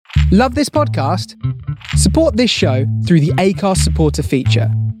Love this podcast? Support this show through the Acast supporter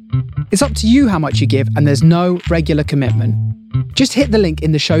feature. It's up to you how much you give, and there's no regular commitment. Just hit the link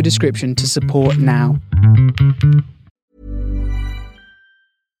in the show description to support now.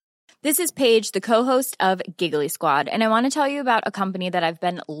 This is Paige, the co-host of Giggly Squad, and I want to tell you about a company that I've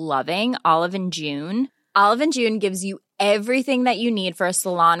been loving, Olive & June. Olive & June gives you everything that you need for a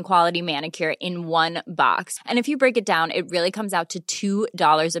salon-quality manicure in one box. And if you break it down, it really comes out to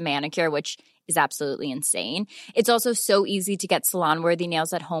 $2 a manicure, which is absolutely insane. It's also so easy to get salon-worthy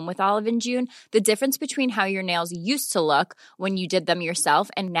nails at home with Olive & June. The difference between how your nails used to look when you did them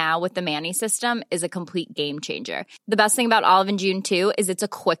yourself and now with the Mani system is a complete game changer. The best thing about Olive & June, too, is it's a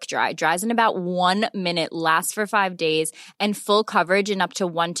quick dry. Dries in about 1 minute, lasts for 5 days, and full coverage in up to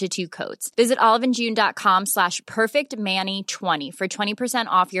 1 to 2 coats. Visit oliveandjune.com/perfectmani20 for 20%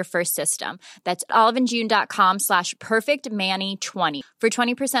 off your first system. That's oliveandjune.com/perfectmani20 for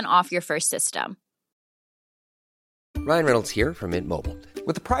 20% off your first system. Ryan Reynolds here from Mint Mobile.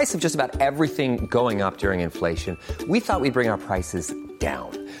 With the price of just about everything going up during inflation, we thought we'd bring our prices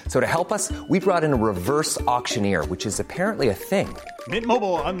down. So to help us, we brought in a reverse auctioneer, which is apparently a thing. Mint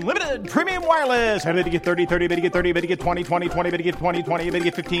Mobile Unlimited Premium Wireless. How to get 30, 30, bit to get 30, bit to get 20, 20, 20, bit to get 20, 20, bit to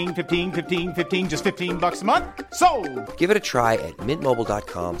get 15, 15, 15, 15, just $15 a month? Sold! Give it a try at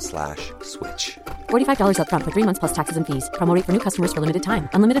mintmobile.com/switch. $45 up front for 3 months plus taxes and fees. Promo rate for new customers for limited time.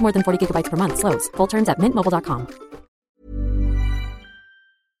 Unlimited more than 40 gigabytes per month. Slows full terms at mintmobile.com.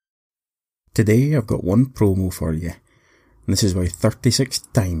 Today I've got one promo for you. And this is by 36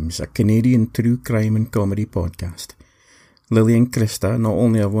 Times, a Canadian true crime and comedy podcast. Lily and Krista not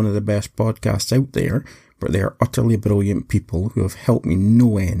only have one of the best podcasts out there, but they are utterly brilliant people who have helped me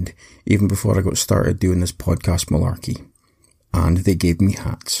no end even before I got started doing this podcast malarkey. And they gave me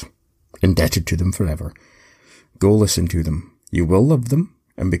hats. Indebted to them forever. Go listen to them. You will love them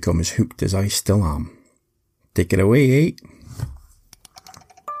and become as hooked as I still am. Take it away, eh?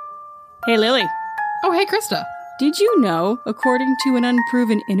 Hey, Lily. Oh, hey, Krista. Did you know, according to an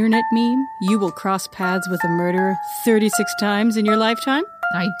unproven internet meme, you will cross paths with a murderer 36 times in your lifetime?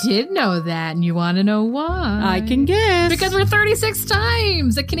 I did know that, and you want to know why? I can guess. Because we're 36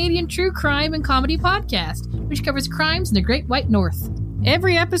 Times, a Canadian true crime and comedy podcast, which covers crimes in the Great White North.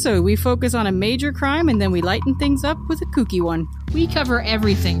 Every episode, we focus on a major crime, and then we lighten things up with a kooky one. We cover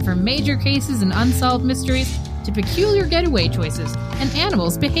everything from major cases and unsolved mysteries to peculiar getaway choices and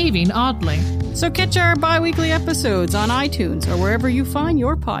animals behaving oddly. So catch our bi-weekly episodes on iTunes or wherever you find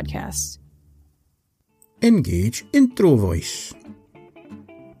your podcasts. Engage intro voice.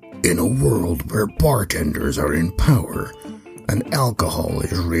 In a world where bartenders are in power and alcohol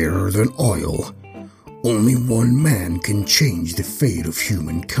is rarer than oil, only one man can change the fate of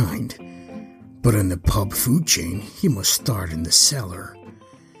humankind. But in the pub food chain, he must start in the cellar.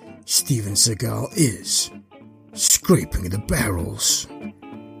 Steven Seagal is scraping the barrels.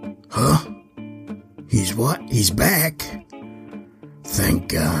 Huh? He's what? He's back? Thank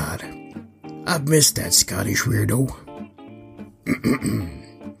God. I've missed that Scottish weirdo.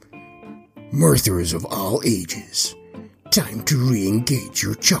 Mirthers of all ages. Time to re-engage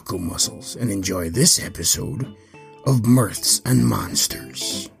your chuckle muscles and enjoy this episode of Mirths and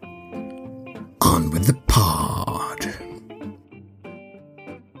Monsters. On with the pod.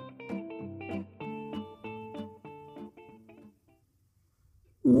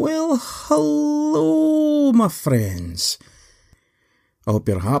 Well, hello, my friends. I hope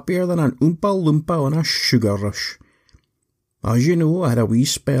you're happier than an Oompa Loompa on a sugar rush. As you know, I had a wee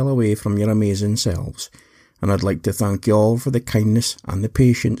spell away from your amazing selves, and I'd like to thank you all for the kindness and the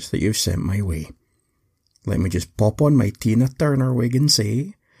patience that you've sent my way. Let me just pop on my Tina Turner wig and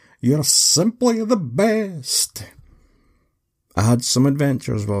say, you're simply the best. I had some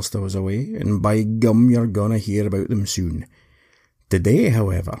adventures whilst I was away, and by gum, you're gonna hear about them soon. Today,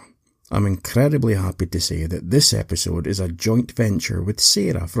 however, I'm incredibly happy to say that this episode is a joint venture with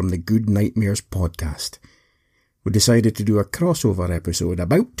Sarah from the Good Nightmares podcast. We decided to do a crossover episode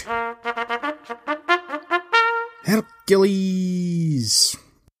about Hercules.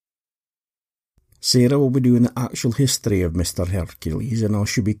 Sarah will be doing the actual history of Mr. Hercules, and I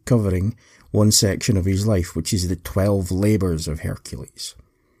should be covering one section of his life, which is the 12 labours of Hercules.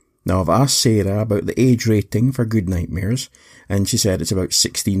 Now, I've asked Sarah about the age rating for Good Nightmares, and she said it's about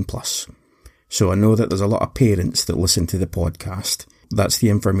 16 plus. So I know that there's a lot of parents that listen to the podcast. That's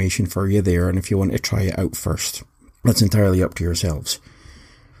the information for you there, and if you want to try it out first, that's entirely up to yourselves.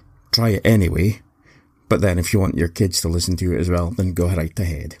 Try it anyway, but then if you want your kids to listen to it as well, then go right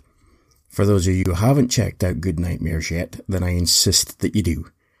ahead. For those of you who haven't checked out Good Nightmares yet, then I insist that you do.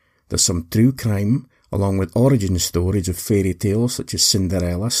 There's some true crime, along with origin stories of fairy tales such as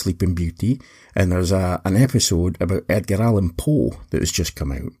Cinderella, Sleeping Beauty, and there's an episode about Edgar Allan Poe that has just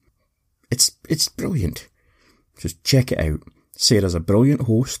come out. It's brilliant. Just check it out. Sarah's a brilliant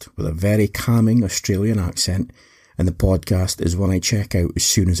host with a very calming Australian accent, and the podcast is one I check out as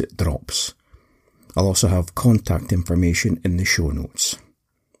soon as it drops. I'll also have contact information in the show notes.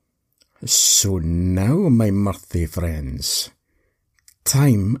 So now, my mirthy friends,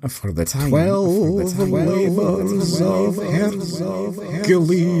 time for the 12 labors of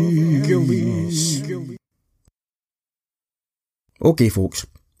Hercules. Okay, folks,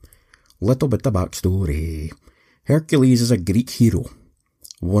 little bit of backstory. Hercules is a Greek hero,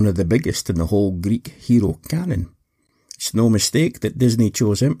 one of the biggest in the whole Greek hero canon. It's no mistake that Disney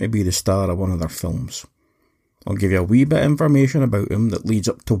chose him to be the star of one of their films. I'll give you a wee bit of information about him that leads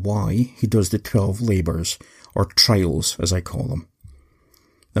up to why he does the 12 labours, or trials as I call them.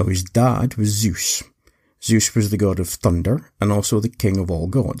 Now his dad was Zeus. Zeus was the god of thunder and also the king of all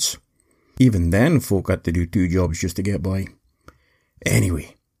gods. Even then folk had to do 2 jobs just to get by.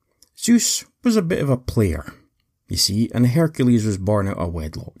 Anyway, Zeus was a bit of a player, you see, and Hercules was born out of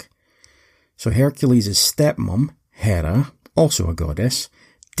wedlock. So Hercules' stepmom, Hera, also a goddess,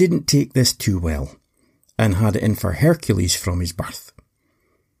 didn't take this too well, and had it in for Hercules from his birth.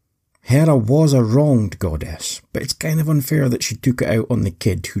 Hera was a wronged goddess, but it's kind of unfair that she took it out on the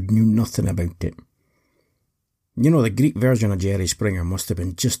kid who knew nothing about it. You know, the Greek version of Jerry Springer must have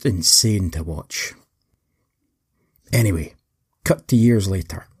been just insane to watch. Anyway, cut to years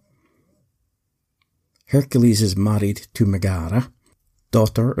later. Hercules is married to Megara,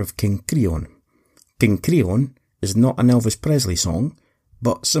 daughter of King Creon. King Creon is not an Elvis Presley song,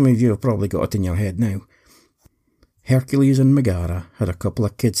 but some of you have probably got it in your head now. Hercules and Megara had a couple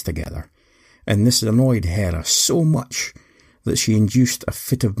of kids together, and this annoyed Hera so much that she induced a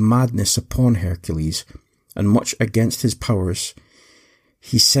fit of madness upon Hercules, and much against his powers,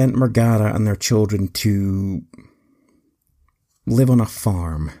 he sent Megara and their children to live on a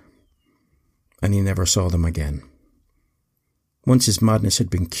farm, and he never saw them again. Once his madness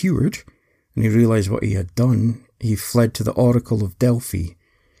had been cured, and he realised what he had done, he fled to the Oracle of Delphi.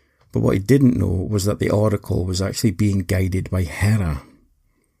 But what he didn't know was that the Oracle was actually being guided by Hera.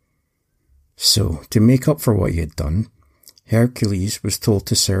 So, to make up for what he had done, Hercules was told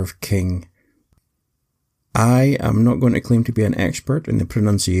to serve King. I am not going to claim to be an expert in the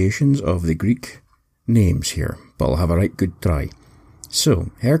pronunciations of the Greek names here, but I'll have a right good try.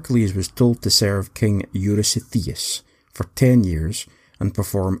 So, Hercules was told to serve King Eurystheus for 10 years and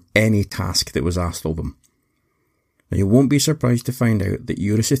perform any task that was asked of him. Now, you won't be surprised to find out that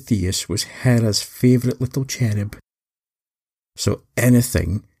Eurystheus was Hera's favourite little cherub. So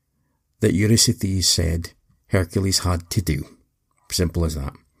anything that Eurystheus said, Hercules had to do. Simple as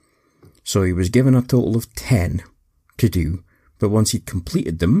that. So he was given a total of 10 to do, but once he'd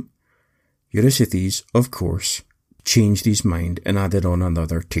completed them, Eurystheus, of course, changed his mind and added on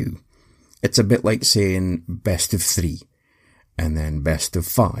another 2. It's a bit like saying best of 3. And then best of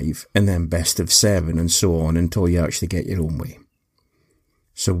 5, and then best of 7, and so on until you actually get your own way.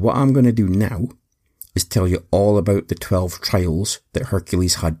 So what I'm going to do now is tell you all about the 12 trials that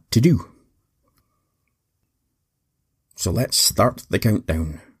Hercules had to do. So let's start the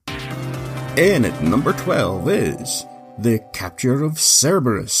countdown. In at number 12 is the capture of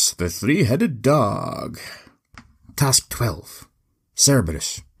Cerberus, the 3-headed dog. Task 12.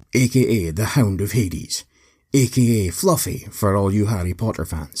 Cerberus, aka the Hound of Hades, aka Fluffy for all you Harry Potter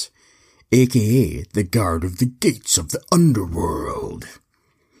fans, aka the guard of the gates of the underworld.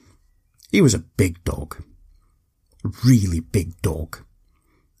 He was a big dog. A really big dog.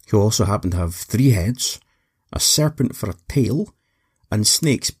 He also happened to have 3 heads, a serpent for a tail, and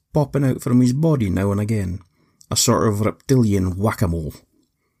snakes popping out from his body now and again. A sort of reptilian whack-a-mole.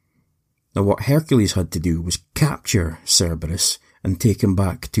 Now what Hercules had to do was capture Cerberus and take him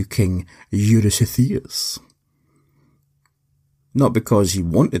back to King Eurystheus. Not because he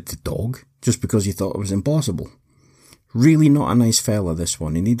wanted the dog, just because he thought it was impossible. Really not a nice fella, this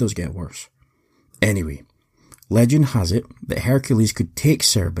one, and he does get worse. Anyway, legend has it that Hercules could take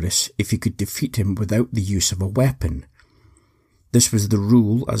Cerberus if he could defeat him without the use of a weapon. This was the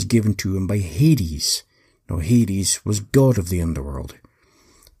rule as given to him by Hades. Now Hades was god of the underworld.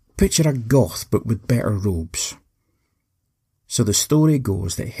 Picture a goth but with better robes. So the story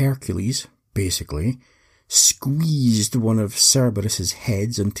goes that Hercules, basically, squeezed one of Cerberus's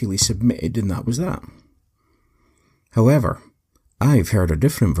heads until he submitted, and that was that. However, I've heard a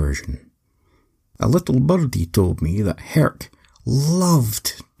different version. A little birdie told me that Herc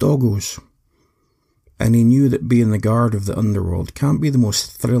loved doggos. and he knew that being the guard of the underworld can't be the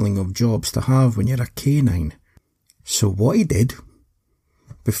most thrilling of jobs to have when you're a canine. So what he did,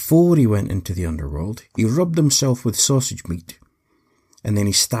 before he went into the underworld, he rubbed himself with sausage meat, and then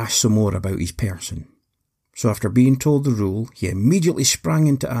he stashed some more about his person. So after being told the rule, he immediately sprang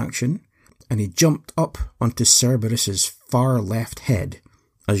into action, and he jumped up onto Cerberus's far left head.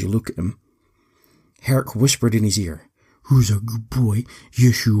 As you look at him, Herc whispered in his ear, "Who's a good boy?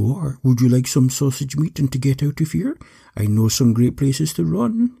 Yes, you are. Would you like some sausage meat and to get out of here? I know some great places to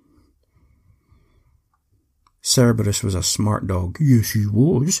run." Cerberus was a smart dog. Yes, he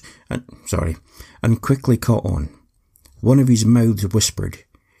was. And quickly caught on. One of his mouths whispered,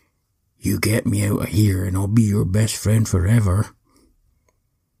 "You get me out of here and I'll be your best friend forever."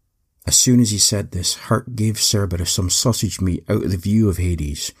 As soon as he said this, Herc gave Cerberus some sausage meat out of the view of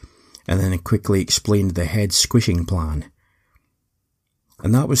Hades, and then quickly explained the head squishing plan.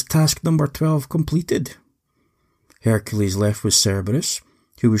 And that was task number 12 completed. Hercules left with Cerberus,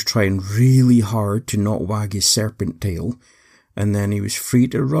 who was trying really hard to not wag his serpent tail, and then he was free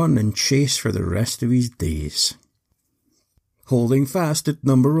to run and chase for the rest of his days. Holding fast at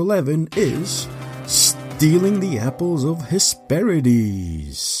number 11 is stealing the apples of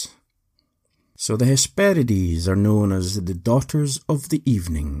Hesperides. So the Hesperides are known as the daughters of the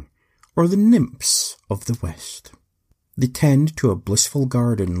evening, or the nymphs of the west. They tend to a blissful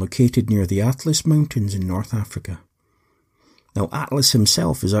garden located near the Atlas Mountains in North Africa. Now, Atlas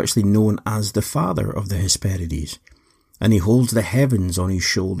himself is actually known as the father of the Hesperides, and he holds the heavens on his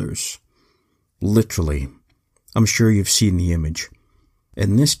shoulders. Literally. I'm sure you've seen the image.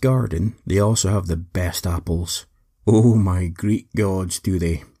 In this garden, they also have the best apples. Oh my Greek gods, do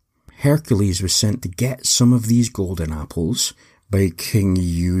they. Hercules was sent to get some of these golden apples by King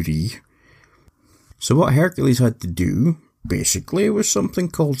Eury. So what Hercules had to do, basically, was something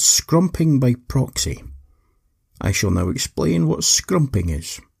called scrumping by proxy. I shall now explain what scrumping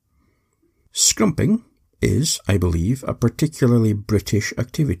is. Scrumping is, I believe, a particularly British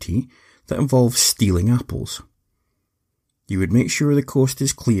activity that involves stealing apples. You would make sure the coast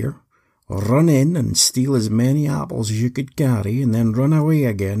is clear, run in and steal as many apples as you could carry, and then run away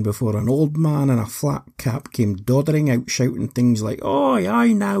again before an old man in a flat cap came doddering out shouting things like, "Oi,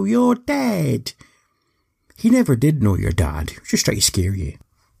 I know you're dead." He never did know your dad, he was just trying to scare you.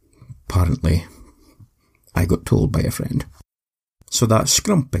 Apparently. I got told by a friend. So that's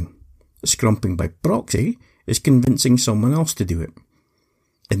scrumping. Scrumping by proxy is convincing someone else to do it.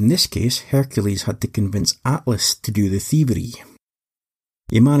 In this case, Hercules had to convince Atlas to do the thievery.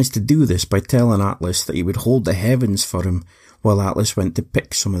 He managed to do this by telling Atlas that he would hold the heavens for him while Atlas went to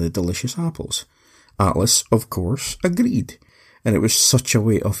pick some of the delicious apples. Atlas, of course, agreed, and it was such a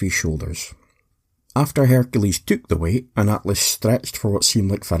weight off his shoulders. After Hercules took the weight and Atlas stretched for what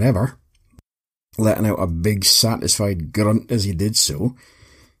seemed like forever, letting out a big satisfied grunt as he did so,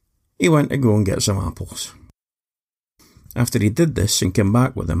 he went to go and get some apples. After he did this and came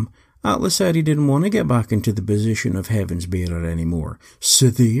back with them, Atlas said he didn't want to get back into the position of heaven's bearer anymore, so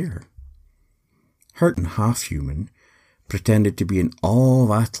there. Herc, half-human, pretended to be in awe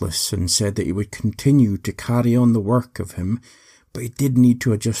of Atlas and said that he would continue to carry on the work of him, but he did need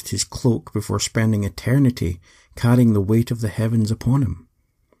to adjust his cloak before spending eternity carrying the weight of the heavens upon him.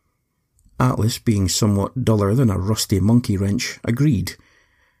 Atlas, being somewhat duller than a rusty monkey wrench, agreed,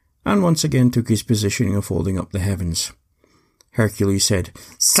 and once again took his position of holding up the heavens. Hercules said,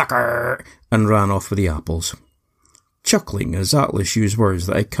 "Sucker!" and ran off with the apples, chuckling as Atlas used words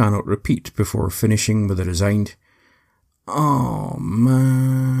that I cannot repeat before finishing with a resigned, "Oh,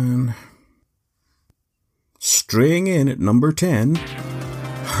 man." Straying in at number 10,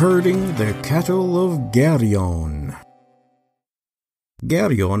 herding the cattle of Geryon.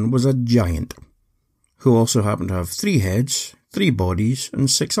 Geryon was a giant, who also happened to have 3 heads, 3 bodies, and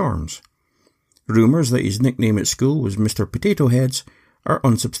 6 arms. Rumours that his nickname at school was Mr. Potato Heads are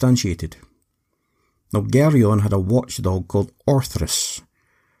unsubstantiated. Now, Geryon had a watchdog called Orthrus,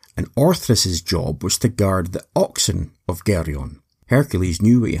 and Orthrus's job was to guard the oxen of Geryon. Hercules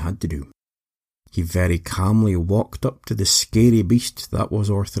knew what he had to do. He very calmly walked up to the scary beast that was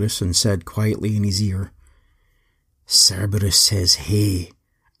Orthrus and said quietly in his ear, "Cerberus says hey,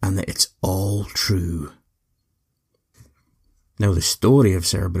 and that it's all true." Now the story of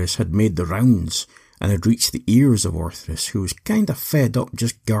Cerberus had made the rounds and had reached the ears of Orthrus, who was kinda fed up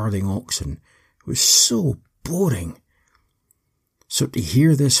just guarding oxen. It was so boring. So to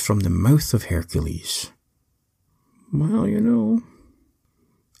hear this from the mouth of Hercules, well, you know,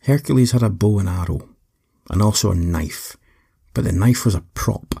 Hercules had a bow and arrow, and also a knife, but the knife was a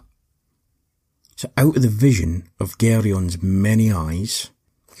prop. So out of the vision of Geryon's many eyes,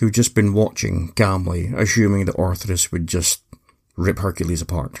 who'd just been watching calmly, assuming that Orthrus would just rip Hercules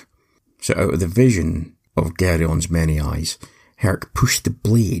apart. So out of the vision of Gerion's many eyes, Herc pushed the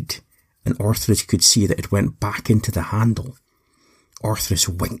blade, and Orthrus could see that it went back into the handle. Orthrus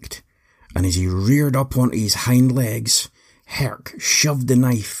winked, and as he reared up onto his hind legs, Herc shoved the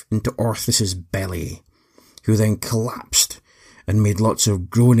knife into Orthrus's belly, who then collapsed and made lots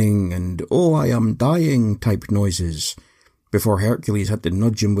of groaning and "oh, I am dying" type noises, before Hercules had to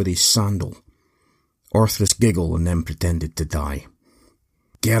nudge him with his sandal. Orthrus giggled and then pretended to die.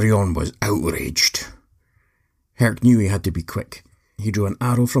 Geryon was outraged. Herc knew he had to be quick. He drew an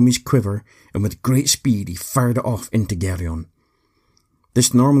arrow from his quiver, and with great speed he fired it off into Geryon.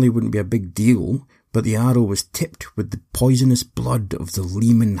 This normally wouldn't be a big deal, but the arrow was tipped with the poisonous blood of the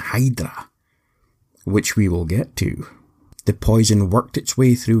Lehman Hydra, which we will get to. The poison worked its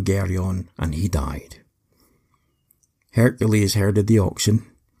way through Geryon, and he died. Hercules herded the oxen,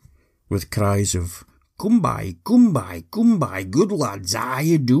 with cries of "Come by, good lads, aye,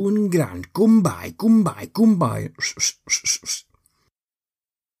 you doing grand, come by.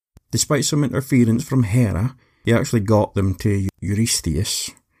 Despite some interference from Hera, he actually got them to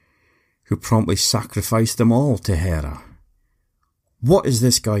Eurystheus, who promptly sacrificed them all to Hera. What is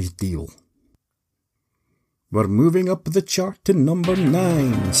this guy's deal? We're moving up the chart to number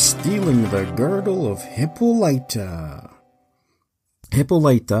 9, stealing the girdle of Hippolyta.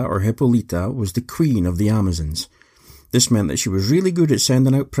 Hippolyta, or Hippolyta, was the queen of the Amazons. This meant that she was really good at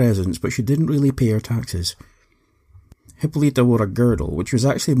sending out presents, but she didn't really pay her taxes. Hippolyta wore a girdle, which was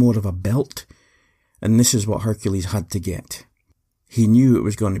actually more of a belt, and this is what Hercules had to get. He knew it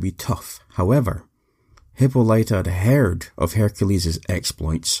was going to be tough. However, Hippolyta had heard of Hercules'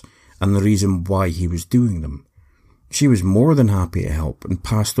 exploits and the reason why he was doing them. She was more than happy to help and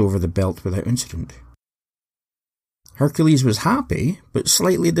passed over the belt without incident. Hercules was happy, but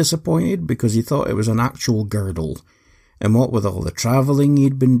slightly disappointed because he thought it was an actual girdle, and what with all the travelling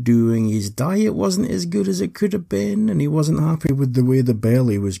he'd been doing, his diet wasn't as good as it could have been, and he wasn't happy with the way the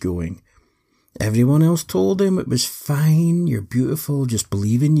belly was going. Everyone else told him it was fine, you're beautiful, just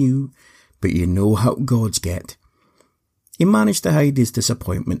believe in you, but you know how gods get. He managed to hide his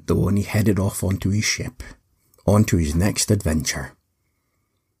disappointment though, and he headed off onto his ship, onto his next adventure.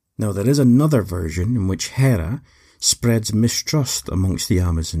 Now there is another version in which Hera spreads mistrust amongst the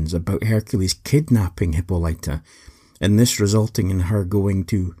Amazons about Hercules kidnapping Hippolyta, and this resulting in her going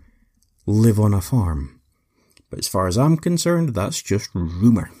to live on a farm. But as far as I'm concerned, that's just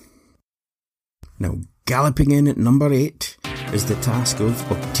rumour. Now, galloping in at number 8 is the task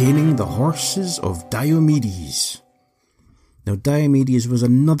of obtaining the horses of Diomedes. Now, Diomedes was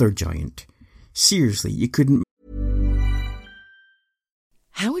another giant. Seriously, you couldn't...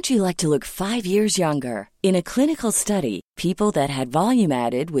 How would you like to look 5 years younger? In a clinical study, people that had volume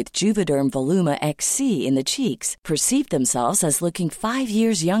added with Juvederm Voluma XC in the cheeks perceived themselves as looking 5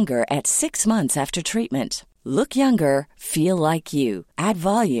 years younger at 6 months after treatment. Look younger, feel like you. Add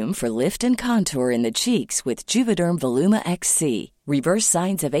volume for lift and contour in the cheeks with Juvederm Voluma XC. Reverse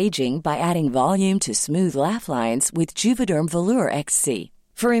signs of aging by adding volume to smooth laugh lines with Juvederm Volure XC.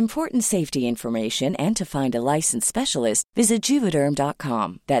 For important safety information and to find a licensed specialist, visit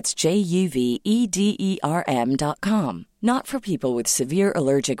Juvederm.com. That's JUVEDERM.com. Not for people with severe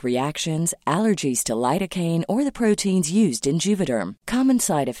allergic reactions, allergies to lidocaine, or the proteins used in Juvederm. Common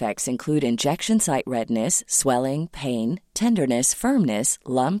side effects include injection site redness, swelling, pain, tenderness, firmness,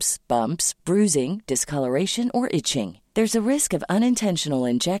 lumps, bumps, bruising, discoloration, or itching. There's a risk of unintentional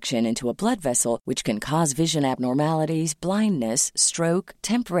injection into a blood vessel, which can cause vision abnormalities, blindness, stroke,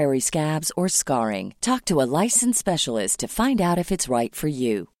 temporary scabs, or scarring. Talk to a licensed specialist to find out if it's right for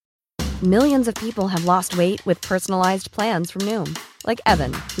you. Millions of people have lost weight with personalized plans from Noom. Like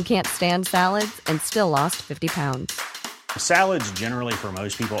Evan, who can't stand salads and still lost 50 pounds. Salads generally for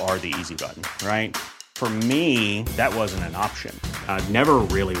most people are the easy button, right? For me, that wasn't an option. I never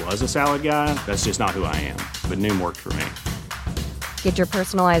really was a salad guy. That's just not who I am. But Noom worked for me. Get your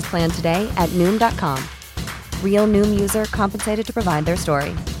personalized plan today at Noom.com. Real Noom user compensated to provide their story.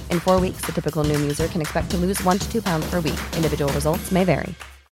 In 4 weeks, the typical Noom user can expect to lose 1 to 2 pounds per week. Individual results may vary.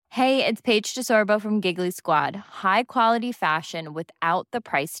 Hey, it's Paige DeSorbo from Giggly Squad. High quality fashion without the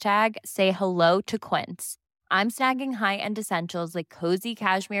price tag. Say hello to Quince. I'm snagging high-end essentials like cozy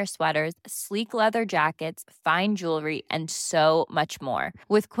cashmere sweaters, sleek leather jackets, fine jewelry, and so much more.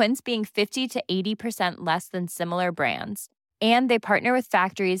 With Quince being 50 to 80% less than similar brands. And they partner with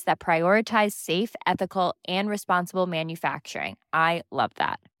factories that prioritize safe, ethical, and responsible manufacturing. I love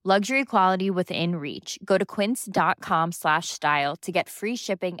that. Luxury quality within reach. Go to quince.com/style to get free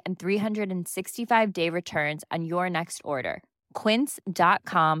shipping and 365-day returns on your next order.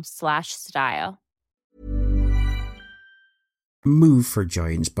 quince.com/style. Move for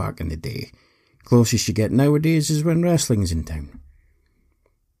giants back in the day. Closest you get nowadays is when wrestling's in town.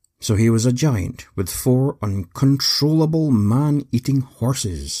 So he was a giant with 4 uncontrollable man-eating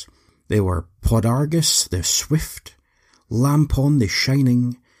horses. They were Podargus the Swift, Lampon the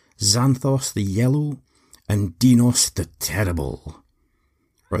Shining, Xanthos the Yellow, and Dinos the Terrible.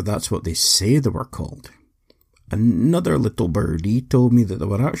 Or that's what they say they were called. Another little birdie told me that they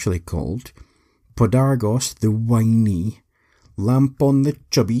were actually called Podargos the Whiny, Lampon the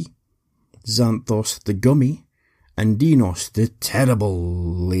Chubby, Xanthos the Gummy, and Dinos the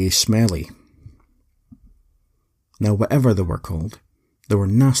Terribly Smelly. Now, whatever they were called, they were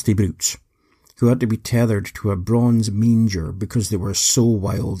nasty brutes who had to be tethered to a bronze manger because they were so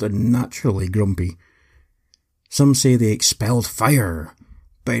wild and naturally grumpy. Some say they expelled fire,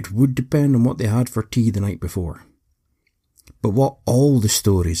 but it would depend on what they had for tea the night before. But what all the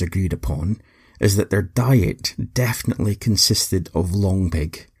stories agreed upon is that their diet definitely consisted of long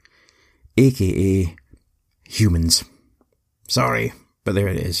pig, aka humans. Sorry, but there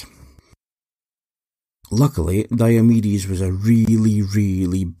it is. Luckily, Diomedes was a really,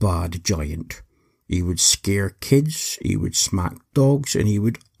 really bad giant. He would scare kids, he would smack dogs, and he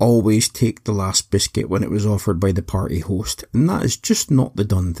would always take the last biscuit when it was offered by the party host, and that is just not the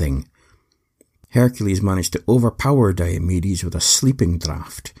done thing. Hercules managed to overpower Diomedes with a sleeping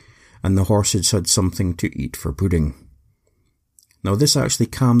draught, and the horses had something to eat for pudding. Now this actually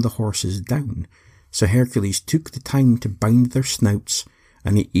calmed the horses down, so Hercules took the time to bind their snouts,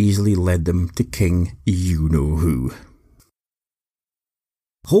 and he easily led them to King You-Know-Who.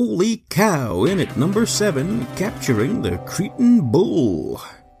 Holy cow, in at number 7, capturing the Cretan Bull.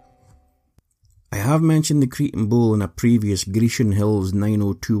 I have mentioned the Cretan Bull in a previous Grecian Hills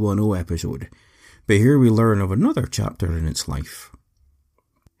 90210 episode, but here we learn of another chapter in its life.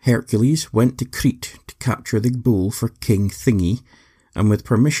 Hercules went to Crete to capture the bull for King Thingy, and with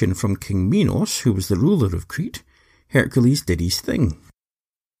permission from King Minos, who was the ruler of Crete, Hercules did his thing.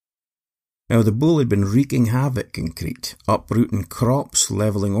 Now the bull had been wreaking havoc in Crete, uprooting crops,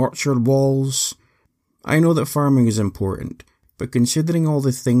 levelling orchard walls. I know that farming is important, but considering all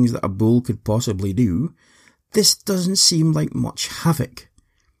the things that a bull could possibly do, this doesn't seem like much havoc.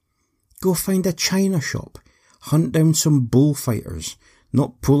 Go find a china shop, hunt down some bullfighters,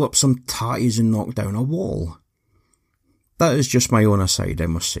 not pull up some tatties and knock down a wall. That is just my own aside, I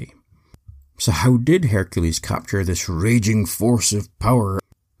must say. So how did Hercules capture this raging force of power?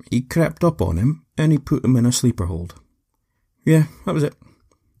 He crept up on him, and he put him in a sleeper hold. Yeah, that was it.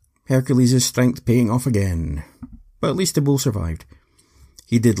 Hercules' strength paying off again. But at least the bull survived.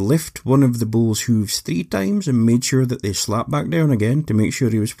 He did lift one of the bull's hooves 3 times and made sure that they slapped back down again to make sure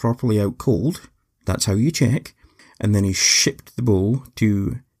he was properly out cold. That's how you check. And then he shipped the bull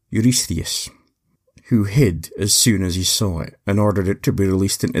to Eurystheus, who hid as soon as he saw it and ordered it to be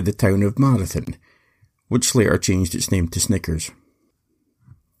released into the town of Marathon, which later changed its name to Snickers.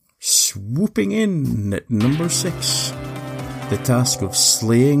 Swooping in at number 6, the task of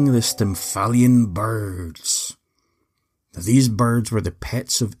slaying the Stymphalian birds. Now, these birds were the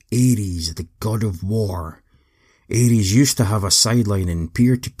pets of Ares, the god of war. Ares used to have a sideline in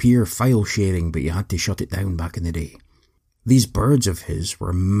peer-to-peer file sharing, but you had to shut it down back in the day. These birds of his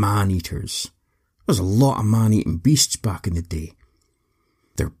were man-eaters. There was a lot of man-eating beasts back in the day.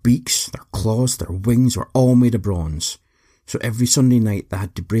 Their beaks, their claws, their wings were all made of bronze. So every Sunday night they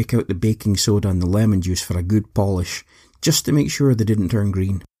had to break out the baking soda and the lemon juice for a good polish, just to make sure they didn't turn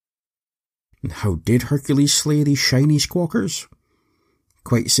green. And how did Hercules slay these shiny squawkers?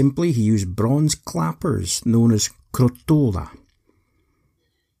 Quite simply, he used bronze clappers known as crotola.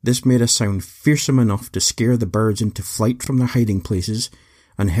 This made a sound fearsome enough to scare the birds into flight from their hiding places,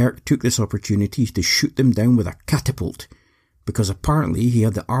 and Herc took this opportunity to shoot them down with a catapult, because apparently he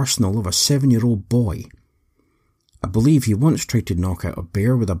had the arsenal of a 7-year-old boy. I believe he once tried to knock out a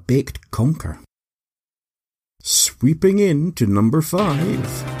bear with a baked conker. Sweeping in to number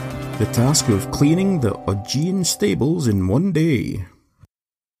 5, the task of cleaning the Augean stables in one day.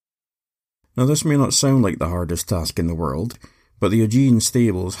 Now this may not sound like the hardest task in the world, but the Augean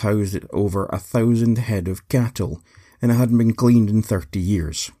stables housed over 1,000 head of cattle, and it hadn't been cleaned in 30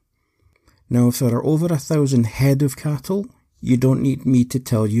 years. Now if there are over 1,000 head of cattle, you don't need me to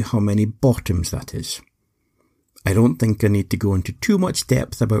tell you how many bottoms that is. I don't think I need to go into too much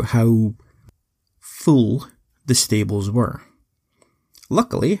depth about how full the stables were.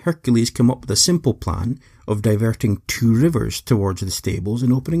 Luckily, Hercules came up with a simple plan of diverting 2 rivers towards the stables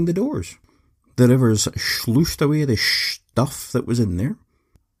and opening the doors. The rivers sluiced away the stuff that was in there,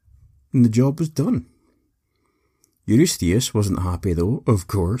 and the job was done. Eurystheus wasn't happy though, of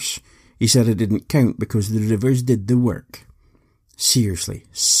course. He said it didn't count because the rivers did the work. Seriously,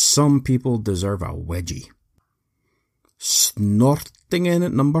 some people deserve a wedgie. Snorting in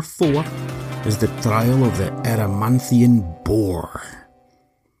at number 4 is the trial of the Erymanthian boar.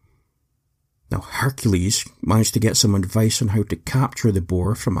 Now, Hercules managed to get some advice on how to capture the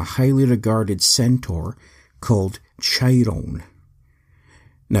boar from a highly regarded centaur called Chiron.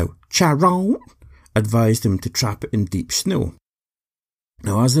 Now, Chiron advised him to trap it in deep snow.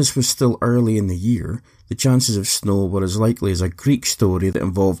 Now, as this was still early in the year, the chances of snow were as likely as a Greek story that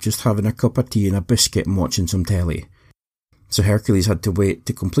involved just having a cup of tea and a biscuit and watching some telly. So Hercules had to wait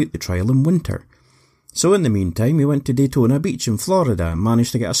to complete the trial in winter. So in the meantime, he went to Daytona Beach in Florida and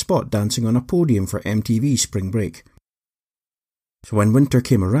managed to get a spot dancing on a podium for MTV Spring Break. So when winter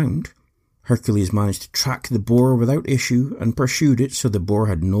came around, Hercules managed to track the boar without issue and pursued it so the boar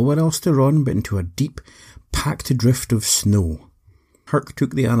had nowhere else to run but into a deep, packed drift of snow. Herc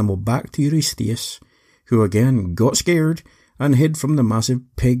took the animal back to Eurystheus, who again got scared and hid from the massive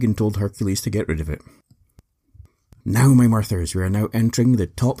pig and told Hercules to get rid of it. Now, my Marthers, we are now entering the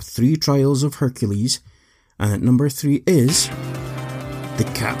top 3 trials of Hercules, and at number 3 is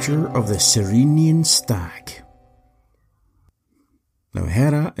the capture of the Cyrenian stag. Now,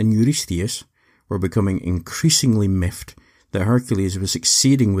 Hera and Eurystheus were becoming increasingly miffed that Hercules was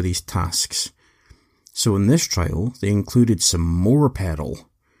succeeding with his tasks. So in this trial, they included some more peril.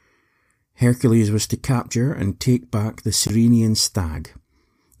 Hercules was to capture and take back the Cyrenian stag.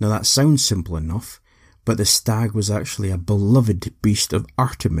 Now that sounds simple enough, but the stag was actually a beloved beast of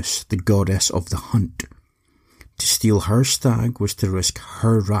Artemis, the goddess of the hunt. To steal her stag was to risk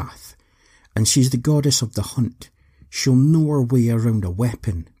her wrath, and she's the goddess of the hunt. She'll know her way around a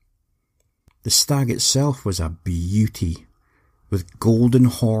weapon. The stag itself was a beauty, with golden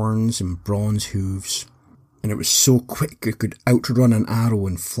horns and bronze hooves, and it was so quick it could outrun an arrow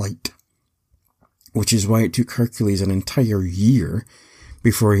in flight, which is why it took Hercules an entire year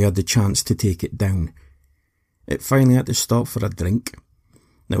before he had the chance to take it down. It finally had to stop for a drink.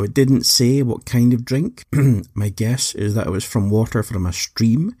 Now, it didn't say what kind of drink. My guess is that it was from water from a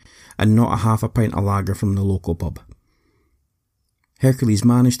stream and not a half a pint of lager from the local pub. Hercules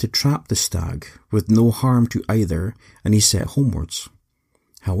managed to trap the stag with no harm to either, and he set homewards.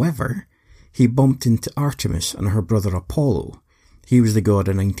 However, he bumped into Artemis and her brother Apollo. He was the god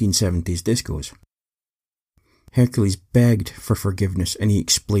of 1970s discos. Hercules begged for forgiveness and he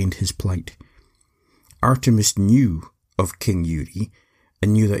explained his plight. Artemis knew of King Eury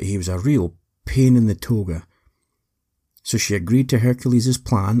and knew that he was a real pain in the toga. So she agreed to Hercules'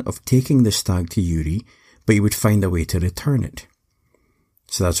 plan of taking the stag to Eury, but he would find a way to return it.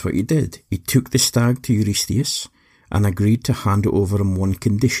 So that's what he did. He took the stag to Eurystheus and agreed to hand it over on one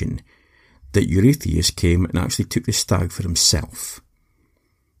condition, that Eurystheus came and actually took the stag for himself.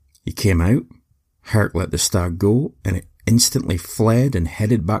 He came out, Herc let the stag go, and it instantly fled and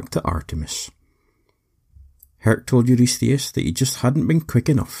headed back to Artemis. Herc told Eurystheus that he just hadn't been quick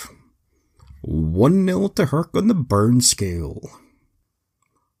enough. 1-0 to Herc on the burn scale.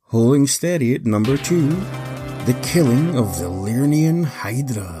 Holding steady at number 2, the killing of the Lernaean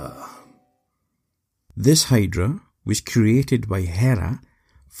Hydra. This Hydra was created by Hera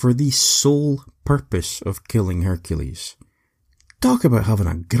for the sole purpose of killing Hercules. Talk about having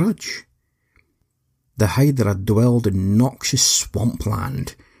a grudge. The Hydra dwelled in noxious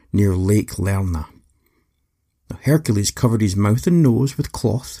swampland near Lake Lerna. Hercules covered his mouth and nose with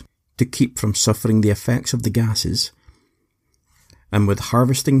cloth to keep from suffering the effects of the gases, and with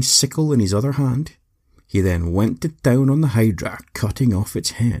harvesting sickle in his other hand, he then went to town on the Hydra, cutting off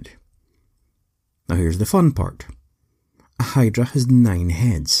its head. Now here's the fun part. A Hydra has 9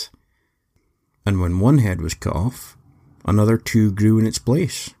 heads, and when one head was cut off, another 2 grew in its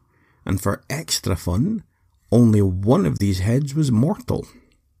place, and for extra fun, only one of these heads was mortal.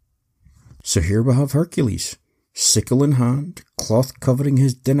 So here we have Hercules, sickle in hand, cloth covering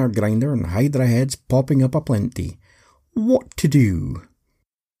his dinner grinder, and Hydra heads popping up aplenty. What to do?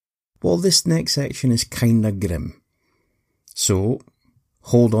 Well, this next section is kinda grim. So,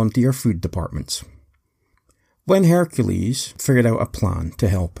 hold on to your food departments. When Hercules figured out a plan to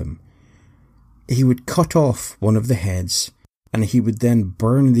help him, he would cut off one of the heads, and he would then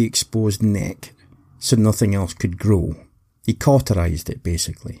burn the exposed neck so nothing else could grow. He cauterized it,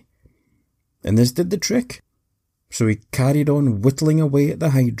 basically. And this did the trick. So he carried on whittling away at the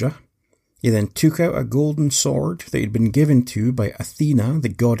Hydra. He then took out a golden sword that he'd been given to by Athena, the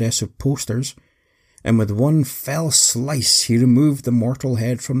goddess of posters, and with one fell slice he removed the mortal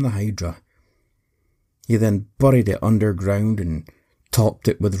head from the Hydra. He then buried it underground and topped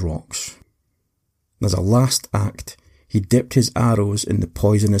it with rocks. As a last act, he dipped his arrows in the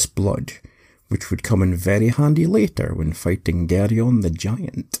poisonous blood, which would come in very handy later when fighting Geryon the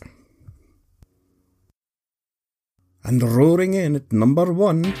Giant. And roaring in at number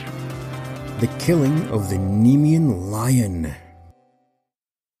 1, the killing of the Nemean lion.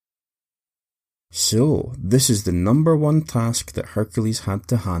 So, this is the number 1 task that Hercules had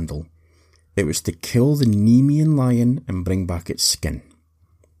to handle. It was to kill the Nemean lion and bring back its skin.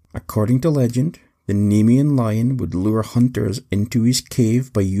 According to legend, the Nemean lion would lure hunters into his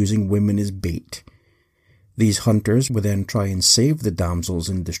cave by using women as bait. These hunters would then try and save the damsels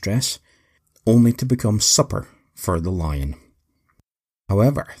in distress, only to become supper for the lion.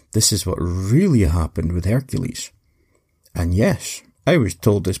 However, this is what really happened with Hercules. And yes, I was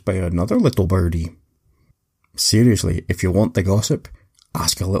told this by another little birdie. Seriously, if you want the gossip,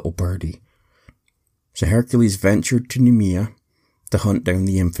 ask a little birdie. So Hercules ventured to Nemea to hunt down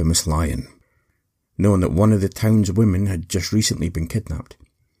the infamous lion, knowing that one of the town's women had just recently been kidnapped.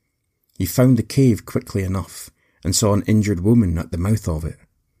 He found the cave quickly enough and saw an injured woman at the mouth of it.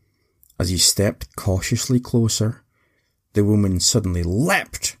 As he stepped cautiously closer, the woman suddenly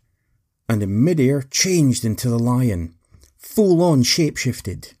leapt and in midair changed into the lion, full-on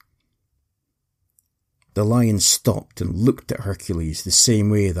shapeshifted. The lion stopped and looked at Hercules the same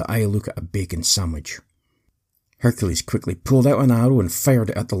way that I look at a bacon sandwich. Hercules quickly pulled out an arrow and fired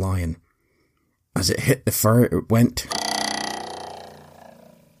it at the lion. As it hit the fur, it went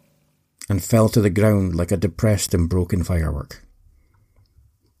and fell to the ground like a depressed and broken firework.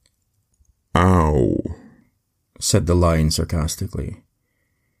 "Ow," said the lion sarcastically.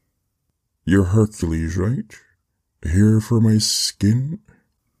 "You're Hercules, right? Here for my skin?"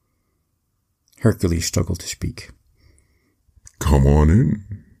 Hercules struggled to speak. "Come on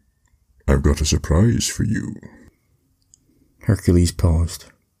in. I've got a surprise for you." Hercules paused.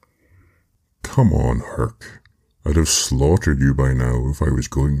 "Come on, Herc. I'd have slaughtered you by now if I was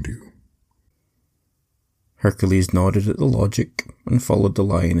going to." Hercules nodded at the logic and followed the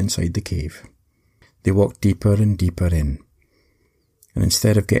lion inside the cave. They walked deeper and deeper in, and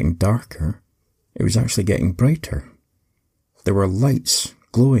instead of getting darker, it was actually getting brighter. There were lights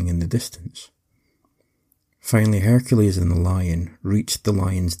glowing in the distance. Finally, Hercules and the lion reached the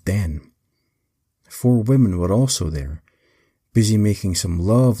lion's den. 4 women were also there, busy making some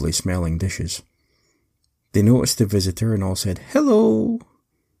lovely smelling dishes. They noticed the visitor and all said, "Hello!"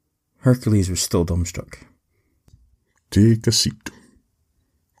 Hercules was still dumbstruck. "Take a seat.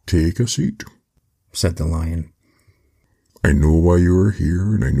 Take a seat," said the lion. "I know why you are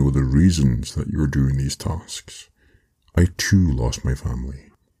here, and I know the reasons that you are doing these tasks. I too lost my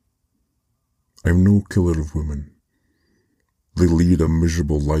family. I'm no killer of women. They lead a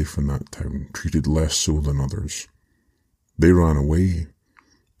miserable life in that town, treated less so than others. They ran away.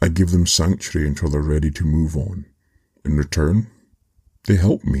 I give them sanctuary until they're ready to move on. In return, they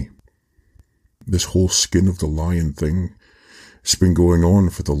help me. This whole skin of the lion thing, it's been going on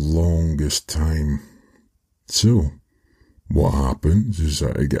for the longest time. So, what happens is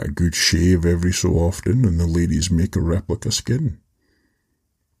that I get a good shave every so often and the ladies make a replica skin.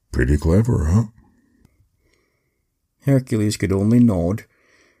 Pretty clever, huh?" Hercules could only nod,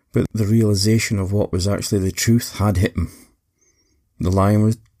 but the realization of what was actually the truth had hit him. The lion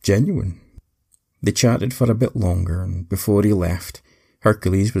was genuine. They chatted for a bit longer, and before he left,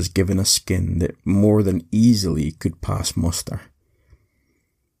 Hercules was given a skin that more than easily could pass muster.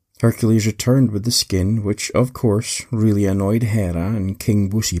 Hercules returned with the skin, which of course really annoyed Hera and King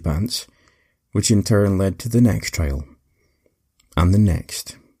Booseypants, which in turn led to the next trial. And the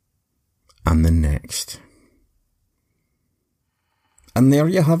next. And the next. And there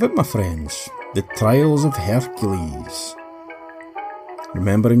you have it, my friends. The Trials of Hercules.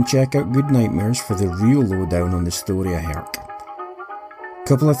 Remember and check out Good Nightmares for the real lowdown on the story of Herc.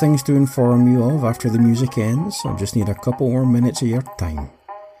 Couple of things to inform you of after the music ends. I just need a couple more minutes of your time.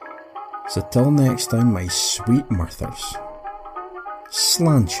 So till next time, my sweet Murthers.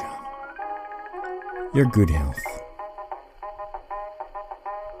 Sláinte. Your good health.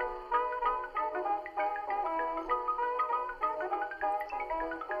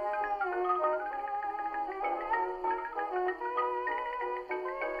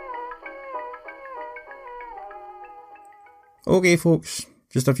 Okay folks,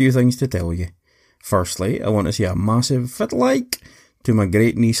 just a few things to tell you. Firstly, I want to say a massive fit like to my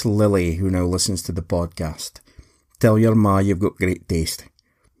great niece Lily, who now listens to the podcast. Tell your ma you've got great taste.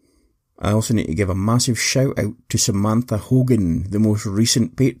 I also need to give a massive shout out to Samantha Hogan, the most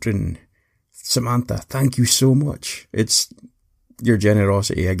recent patron. Samantha, thank you so much. It's your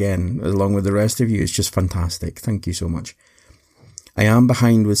generosity again, along with the rest of you, is just fantastic. Thank you so much. I am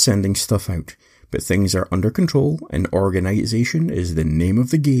behind with sending stuff out, but things are under control and organisation is the name of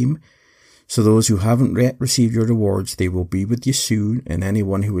the game. So those who haven't yet received your rewards, they will be with you soon, and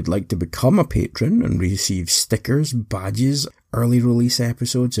anyone who would like to become a patron and receive stickers, badges, early release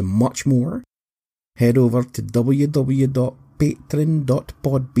episodes and much more, head over to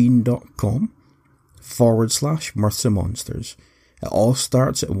www.patreon.podbean.com/Mirths and Monsters. It all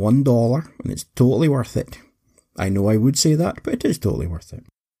starts at $1 and it's totally worth it. I know I would say that, but it is totally worth it.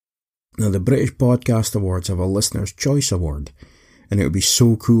 Now, the British Podcast Awards have a Listener's Choice Award, and it would be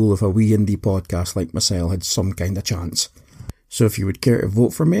so cool if a wee indie podcast like myself had some kind of chance. So if you would care to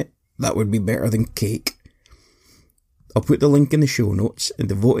vote for me, that would be better than cake. I'll put the link in the show notes, and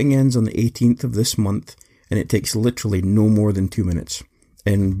the voting ends on the 18th of this month, and it takes literally no more than 2 minutes.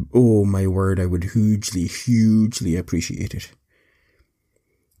 And oh my word, I would hugely appreciate it.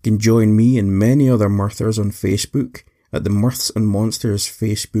 You can join me and many other Mirthers on Facebook at the Mirths and Monsters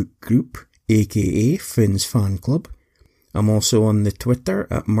Facebook group, aka Finn's Fan Club. I'm also on the Twitter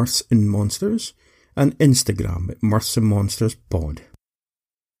at Mirths and Monsters and Instagram at Mirths and Monsters Pod.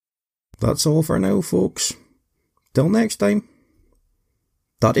 That's all for now, folks. Till next time.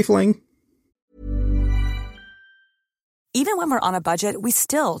 Tatty fling. Even when we're on a budget, we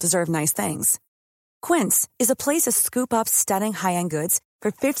still deserve nice things. Quince is a place to scoop up stunning high-end goods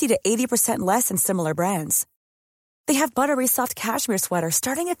for 50 to 80% less than similar brands. They have buttery soft cashmere sweaters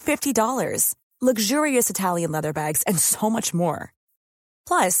starting at $50, luxurious Italian leather bags, and so much more.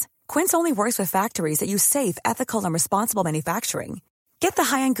 Plus, Quince only works with factories that use safe, ethical, and responsible manufacturing. Get the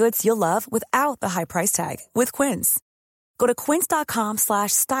high-end goods you'll love without the high price tag with Quince. Go to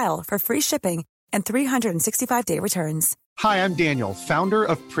quince.com/style for free shipping and 365-day returns. Hi, I'm Daniel, founder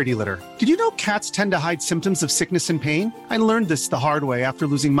of Pretty Litter. Did you know cats tend to hide symptoms of sickness and pain? I learned this the hard way after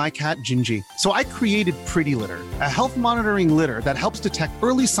losing my cat, Gingy. So I created Pretty Litter, a health monitoring litter that helps detect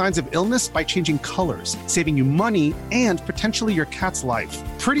early signs of illness by changing colors, saving you money and potentially your cat's life.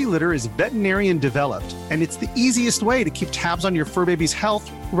 Pretty Litter is veterinarian developed, and it's the easiest way to keep tabs on your fur baby's health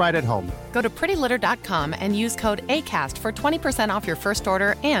right at home. Go to prettylitter.com and use code ACAST for 20% off your first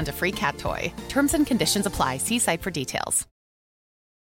order and a free cat toy. Terms and conditions apply. See site for details.